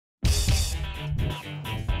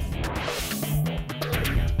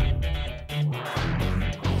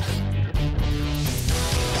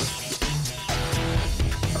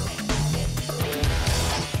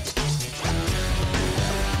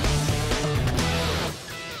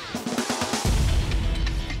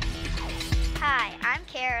Hi, I'm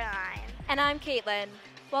Caroline. And I'm Caitlin.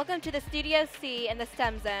 Welcome to the Studio C in the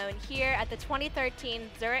STEM Zone here at the 2013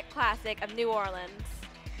 Zurich Classic of New Orleans.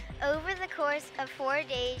 Over the course of 4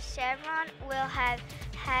 days, Chevron will have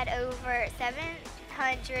had over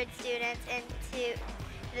 700 students into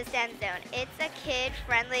the STEM Zone. It's a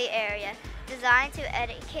kid-friendly area designed to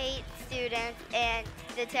educate students in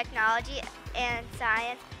the technology and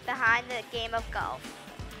science behind the game of golf.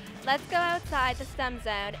 Let's go outside the STEM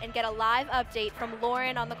Zone and get a live update from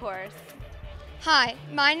Lauren on the course. Hi,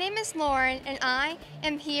 my name is Lauren, and I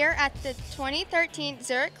am here at the 2013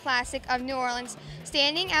 Zurich Classic of New Orleans,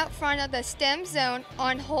 standing out front of the STEM Zone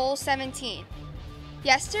on hole 17.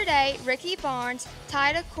 Yesterday, Ricky Barnes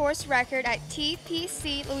tied a course record at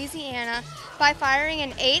TPC Louisiana by firing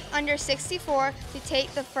an 8 under 64 to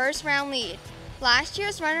take the first round lead. Last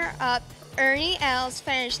year's runner-up, Ernie Els,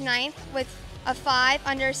 finished 9th with a 5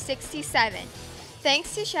 under 67.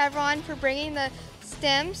 Thanks to Chevron for bringing the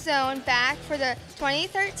STEM Zone back for the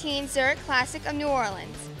 2013 Zurich Classic of New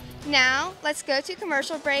Orleans. Now, let's go to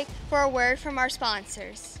commercial break for a word from our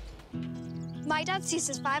sponsors. My dad sees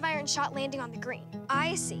his 5-iron shot landing on the green.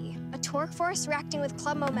 I see a torque force reacting with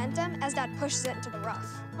club momentum as Dad pushes it into the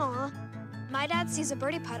rough. Aw. My dad sees a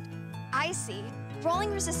birdie putt. I see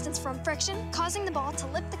rolling resistance from friction causing the ball to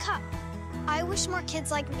lip the cup. I wish more kids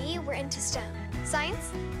like me were into STEM.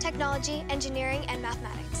 Science, technology, engineering, and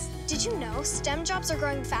mathematics. Did you know STEM jobs are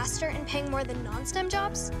growing faster and paying more than non-STEM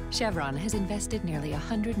jobs? Chevron has invested nearly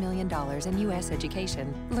 $100 million in U.S.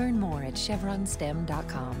 education. Learn more at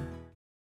chevronstem.com.